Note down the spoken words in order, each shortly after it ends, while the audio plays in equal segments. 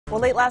Well,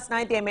 late last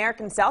night, the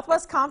American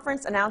Southwest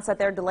Conference announced that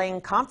they're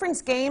delaying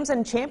conference games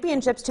and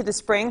championships to the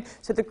spring,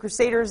 so the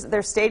Crusaders,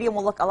 their stadium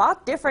will look a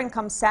lot different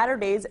come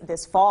Saturdays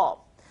this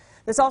fall.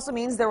 This also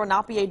means there will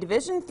not be a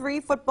Division III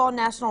football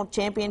national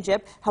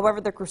championship. However,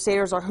 the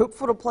Crusaders are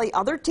hopeful to play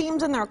other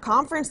teams in their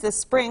conference this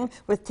spring,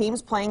 with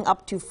teams playing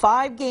up to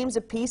 5 games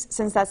apiece,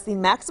 since that's the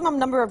maximum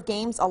number of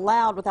games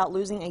allowed without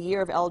losing a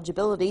year of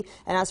eligibility.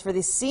 And as for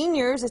the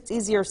seniors, it's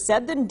easier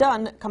said than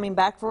done coming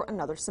back for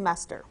another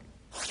semester.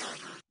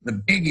 The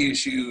big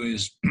issue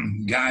is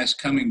guys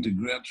coming to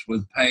grips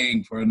with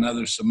paying for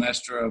another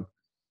semester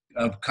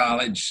of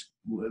college.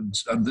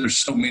 There's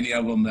so many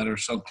of them that are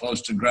so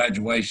close to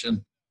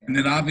graduation. And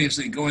then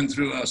obviously going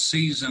through a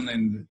season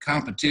and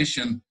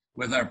competition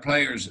with our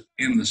players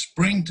in the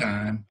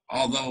springtime,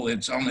 although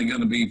it's only going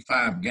to be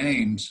 5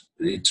 games,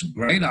 it's a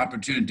great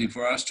opportunity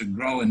for us to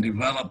grow and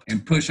develop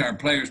and push our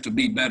players to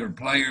be better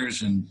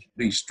players and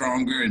be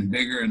stronger and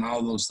bigger and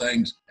all those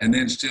things, and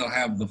then still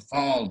have the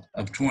fall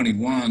of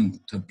 21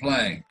 to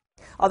play.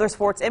 Other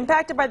sports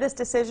impacted by this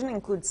decision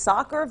include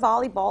soccer,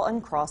 volleyball,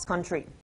 and cross country.